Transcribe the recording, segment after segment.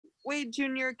Wade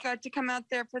Jr. got to come out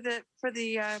there for the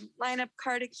lineup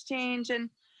card exchange, and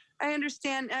I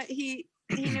understand he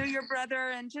knew your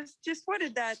brother, and just what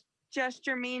did that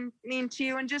gesture mean to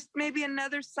you? And just maybe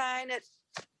another sign at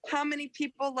how many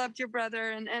people loved your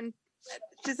brother, and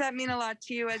does that mean a lot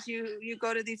to you as you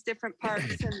go to these different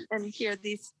parks and hear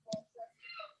these?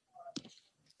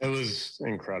 It was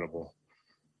incredible.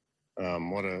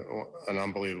 What an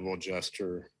unbelievable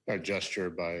gesture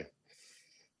by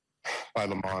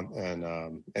Lamont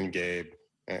and Gabe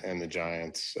and the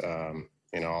Giants.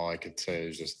 All I could say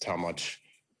is just how much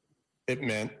it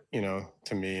meant,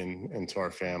 to me and to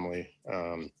our family.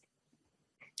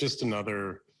 Just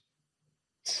another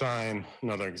sign,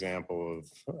 another example of,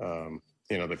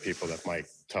 the people that Mike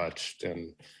touched.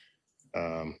 And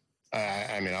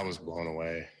I was blown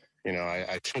away.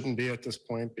 I shouldn't be at this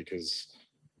point because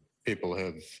people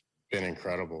have been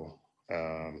incredible.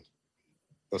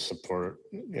 The support,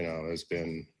 has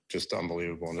been just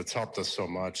unbelievable, and it's helped us so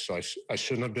much. So I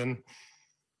shouldn't have been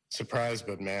surprised,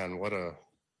 but man, what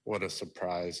a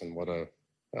surprise, and what a,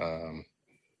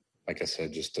 like I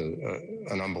said, just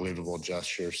an unbelievable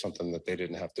gesture, something that they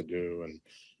didn't have to do.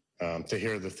 And to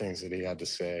hear the things that he had to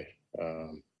say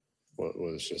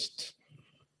was just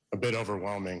a bit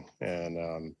overwhelming,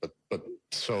 and but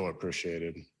so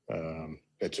appreciated.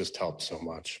 It just helped so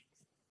much.